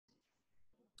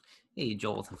Hey,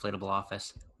 Joel with Inflatable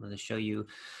Office. I'm going to show you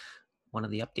one of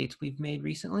the updates we've made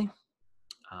recently,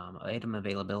 item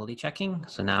availability checking.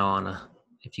 So now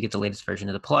if you get the latest version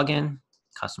of the plugin,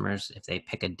 customers, if they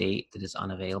pick a date that is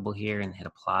unavailable here and hit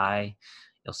apply,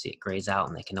 you'll see it grays out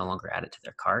and they can no longer add it to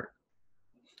their cart.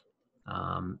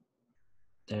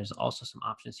 There's also some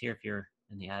options here. If you're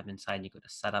in the admin side and you go to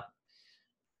setup,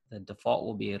 the default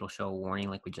will be it'll show a warning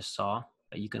like we just saw,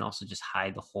 but you can also just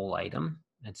hide the whole item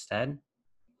instead.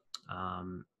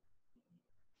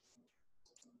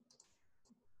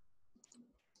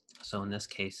 So in this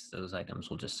case, those items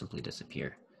will just simply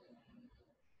disappear.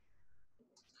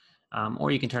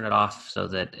 Or you can turn it off so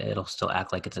that it'll still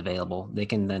act like it's available. They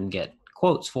can then get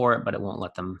quotes for it, but it won't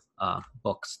let them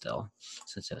book still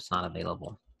since it's not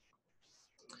available.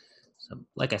 So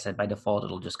like I said, by default,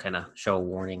 it'll just kind of show a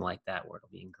warning like that where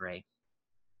it'll be in gray.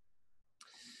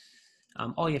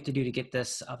 All you have to do to get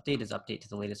this update is update to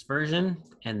the latest version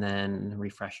and then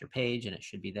refresh your page and it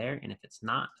should be there. And if it's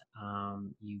not,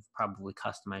 you've probably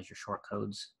customized your short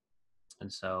codes.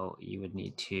 And so you would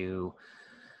need to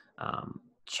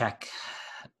check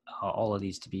all of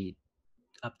these to be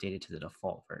updated to the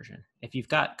default version. If you've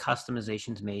got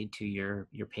customizations made to your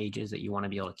pages that you want to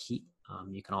be able to keep,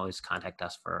 you can always contact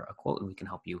us for a quote and we can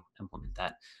help you implement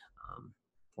that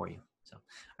for you. So, all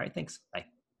right, thanks. Bye.